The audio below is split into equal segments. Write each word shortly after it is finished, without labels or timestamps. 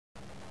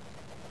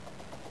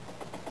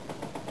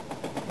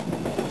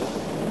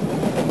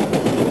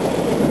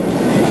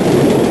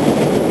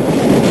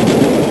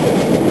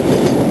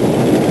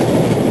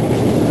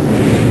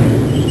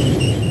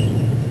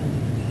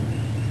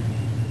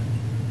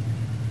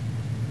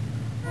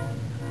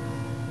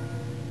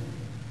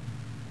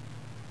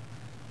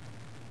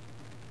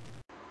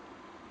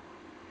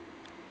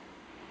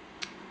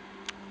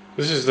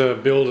This is the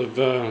build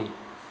of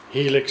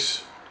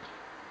Helix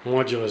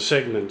modular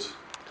segment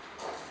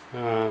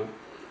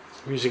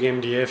using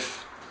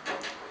MDF,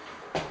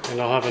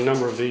 and I'll have a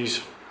number of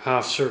these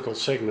half circle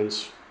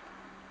segments.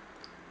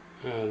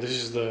 This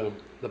is the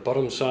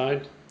bottom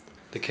side,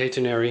 the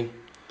catenary,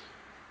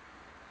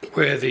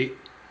 where the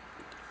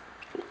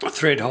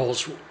thread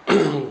holes,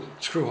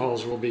 screw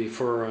holes will be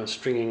for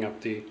stringing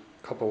up the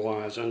copper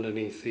wires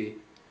underneath the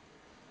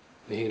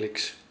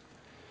helix.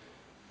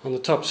 On the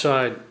top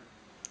side,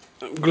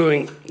 I'm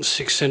gluing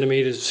 6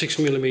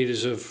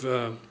 millimeters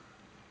of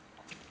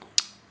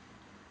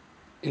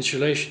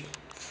insulation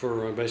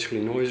for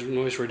basically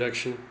noise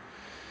reduction.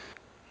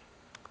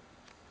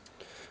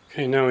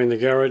 Okay, now in the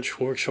garage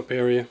workshop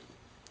area,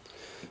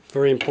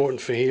 very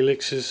important for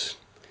helixes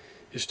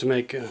is to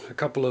make a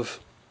couple of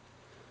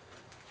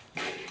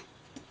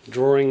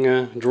drawing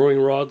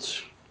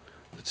rods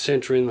that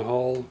center in the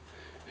hole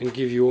and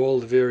give you all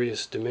the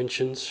various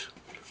dimensions.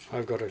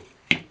 I've got a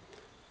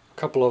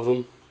couple of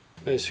them.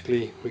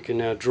 Basically, we can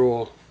now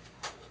draw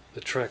the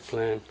track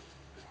plan.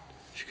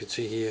 As you can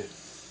see here,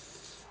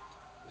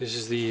 this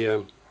is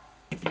the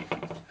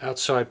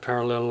outside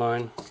parallel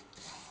line.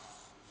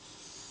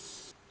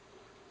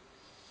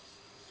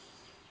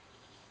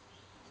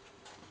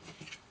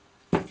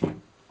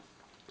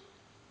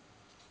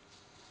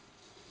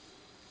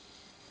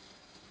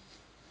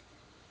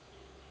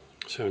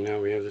 So now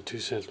we have the two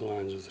center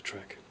lines of the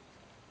track.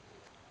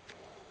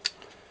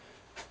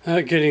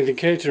 Getting the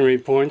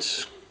catenary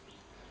points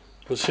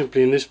was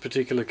simply, in this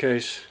particular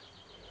case,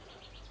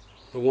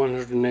 the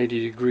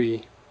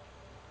 180-degree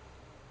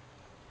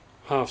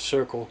half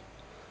circle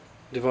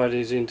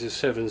divided into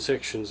 7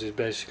 sections is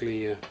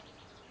basically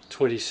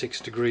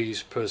 26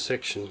 degrees per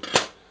section.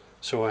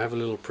 So I have a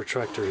little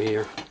protractor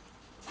here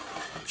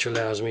which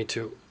allows me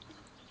to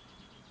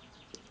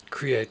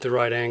create the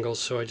right angles.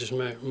 So I just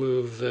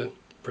move the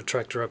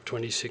protractor up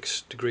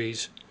 26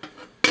 degrees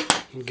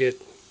and get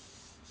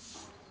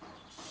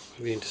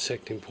the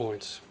intersecting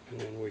points, and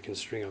then we can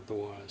string up the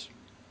wires.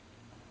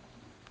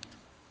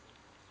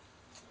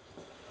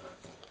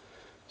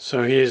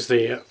 So here's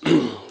the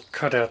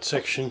cutout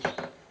section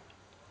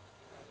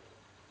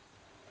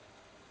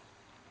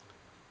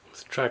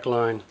with track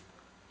line,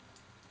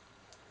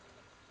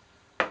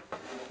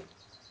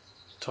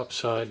 top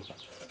side,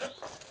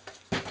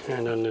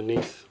 and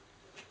underneath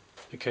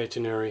the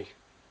catenary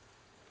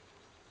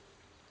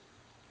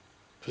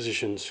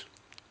positions.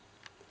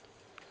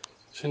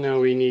 So now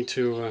we need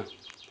to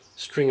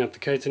string up the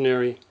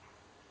catenary,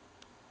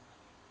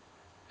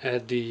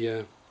 add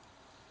the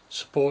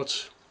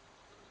supports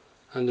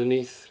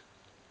underneath,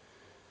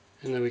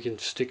 and then we can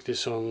stick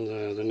this on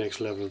the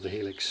next level of the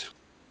helix.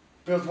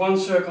 Built one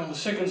circle and the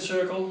second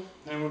circle,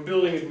 and we're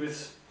building it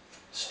with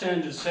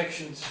standard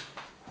sections,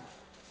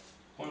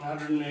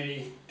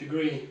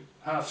 180-degree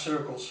half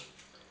circles.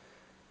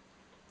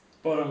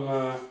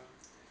 Bottom,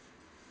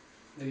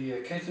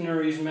 the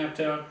catenary is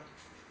mapped out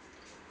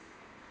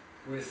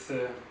with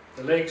the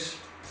legs.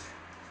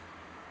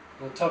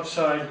 On the top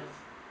side,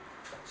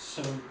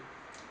 some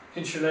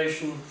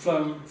insulation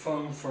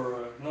foam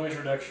for noise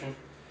reduction,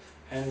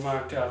 and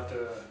marked out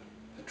the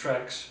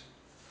tracks.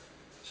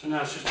 So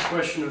now it's just a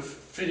question of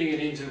fitting it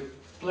into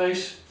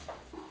place.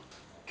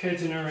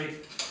 Catenary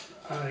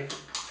I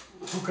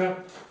hook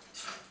up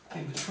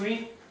in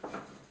between.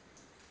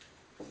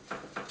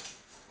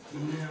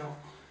 And now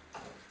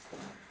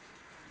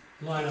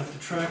line up the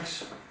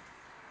tracks.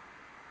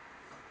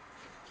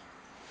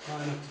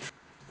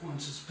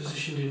 Once it's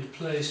positioned into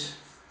place,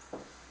 it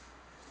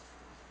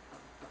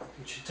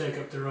should take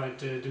up the right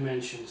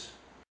dimensions.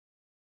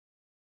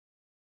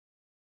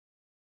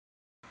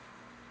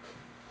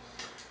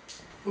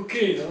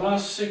 Okay, the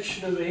last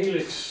section of the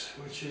helix,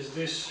 which is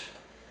this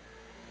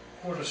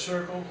quarter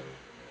circle,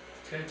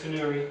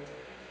 catenary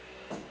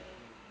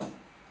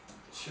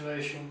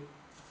insulation.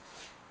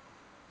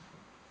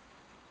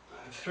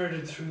 I've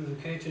threaded through the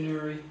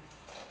catenary,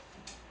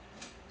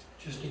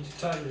 just need to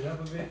tighten it up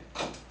a bit.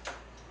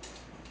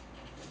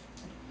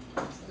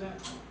 That.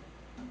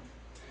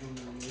 And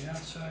on the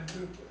outside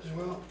group as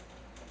well.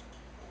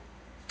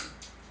 There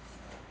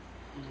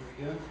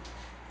we go.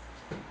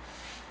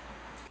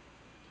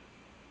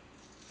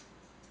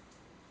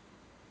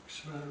 Looks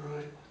about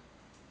right.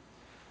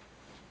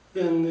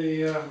 Then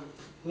the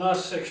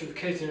last section of the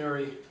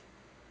catenary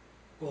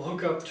will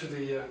hook up to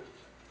the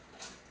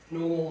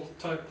normal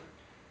type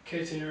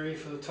catenary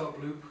for the top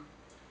loop,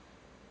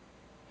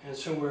 and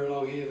somewhere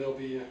along here there'll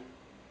be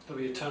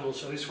a tunnel,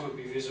 so this won't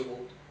be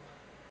visible.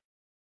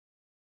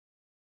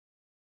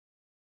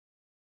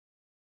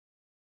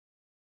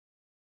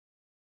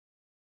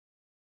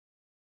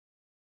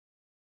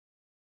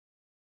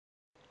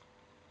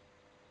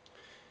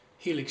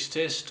 Helix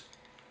test,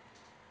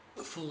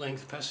 a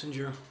full-length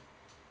passenger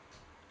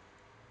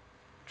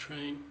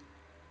train,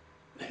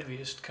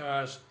 heaviest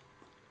cars,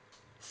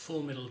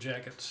 full middle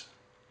jacket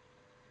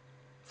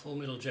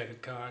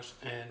cars,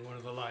 and one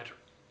of our lighter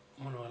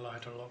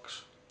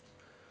locs.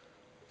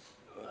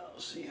 Well,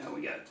 see how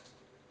we go.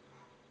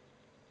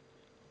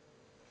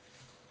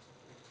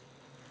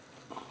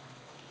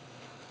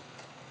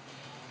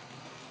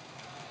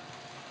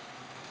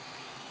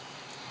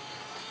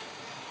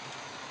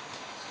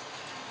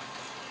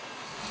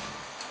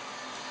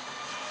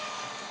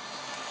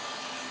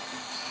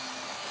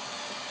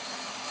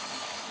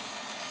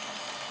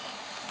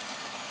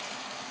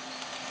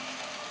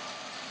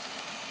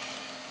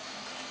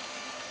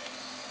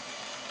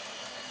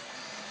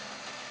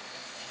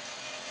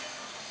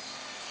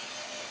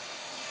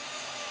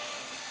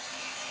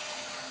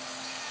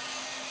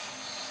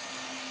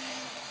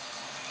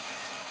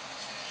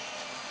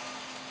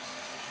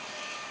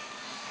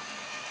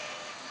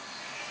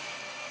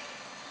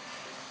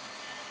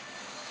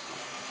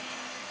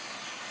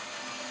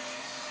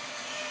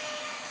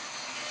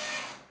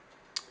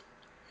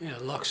 Yeah,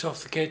 locks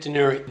off the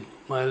Catenary.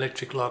 My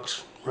electric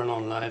locks run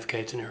on live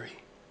Catenary.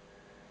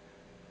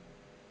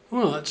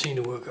 Well, that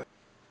seemed to work out.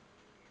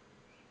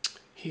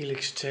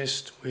 Helix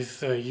test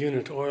with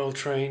unit oil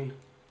train.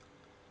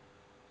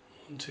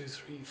 1, 2,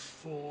 3,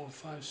 4,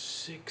 5,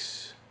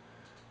 6.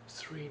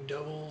 3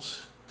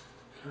 doubles.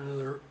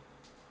 Another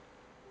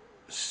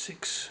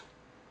 6.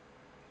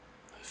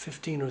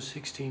 15 or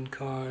 16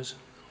 cars,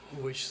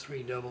 of which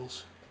 3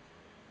 doubles.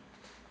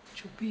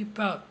 Which will be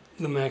about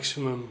the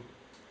maximum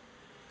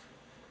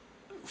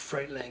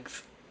freight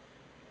length.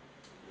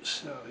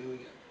 So here we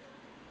go.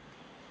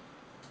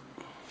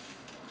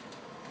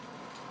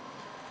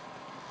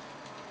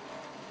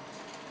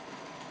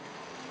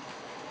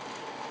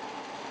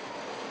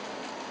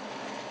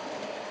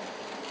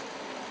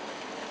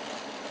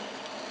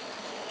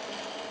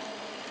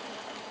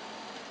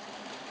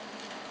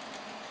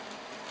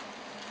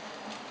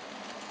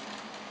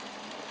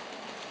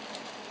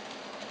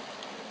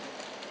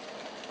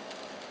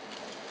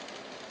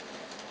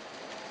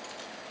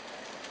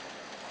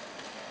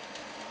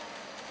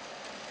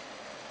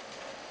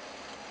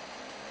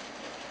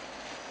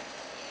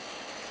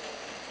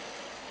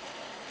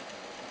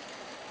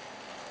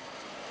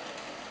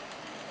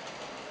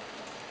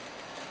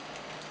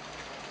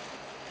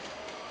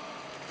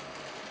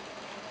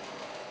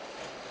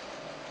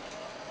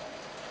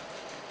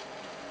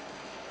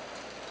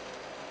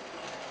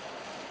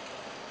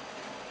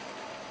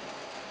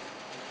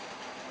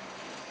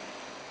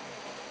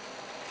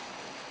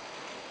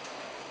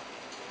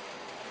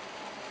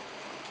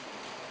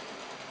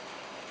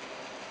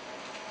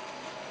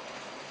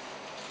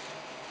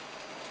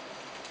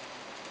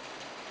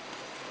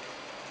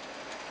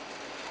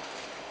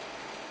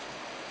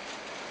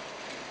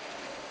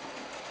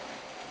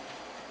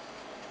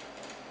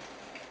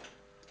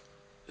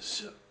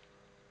 So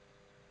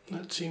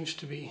that seems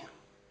to be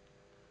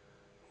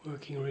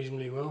working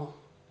reasonably well.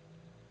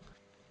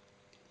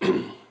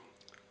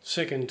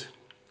 Second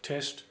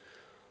test,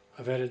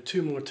 I've added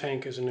 2 more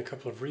tankers and a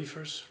couple of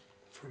reefers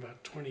for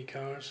about 20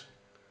 cars,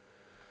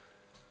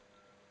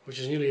 which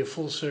is nearly a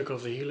full circle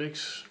of the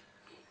Helix.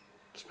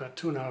 It's about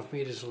 2.5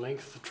 meters in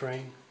length, the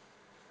train,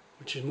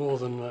 which is more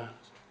than the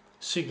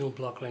signal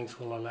block length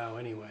will allow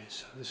anyway.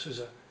 So this is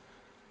a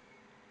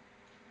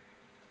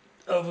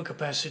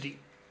overcapacity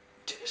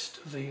test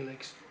of the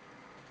Helix.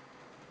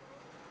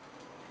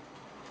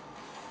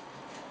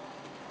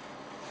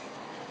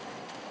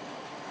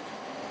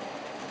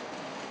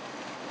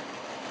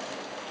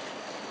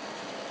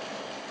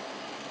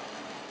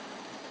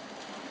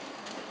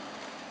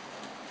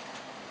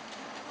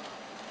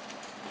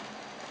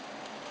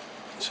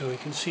 So we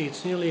can see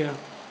it's nearly a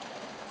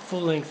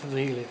full length of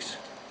the Helix.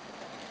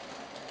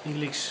 The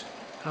Helix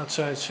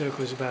outside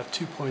circle is about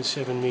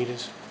 2.7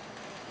 meters.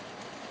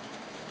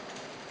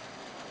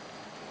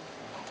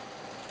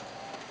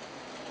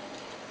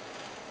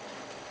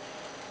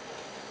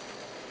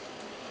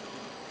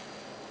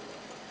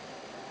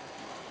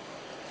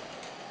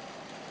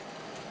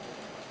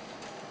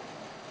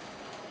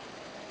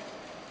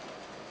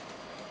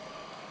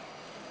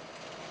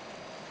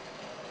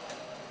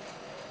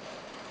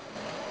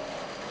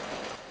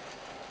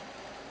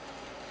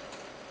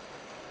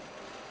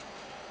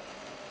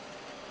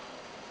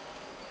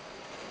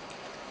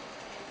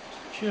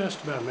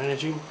 Just about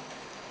managing,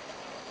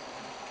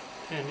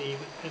 and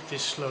even at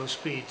this slow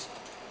speed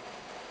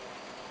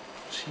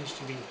seems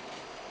to be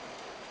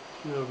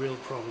no real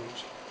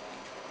problems.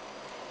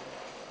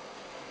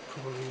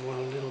 Probably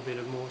want a little bit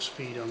of more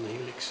speed on the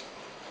Helix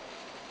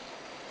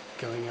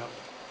going up.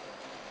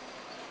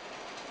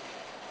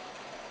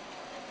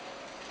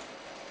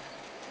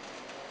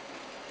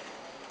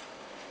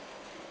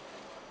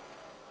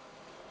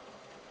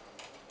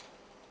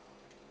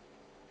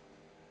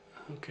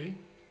 Okay.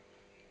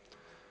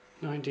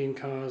 19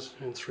 cars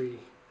and 3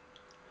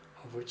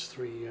 of which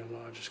 3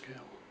 larger scale.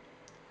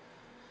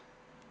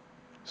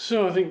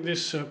 So I think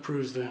this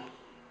proves the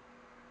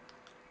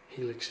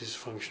Helix is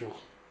functional.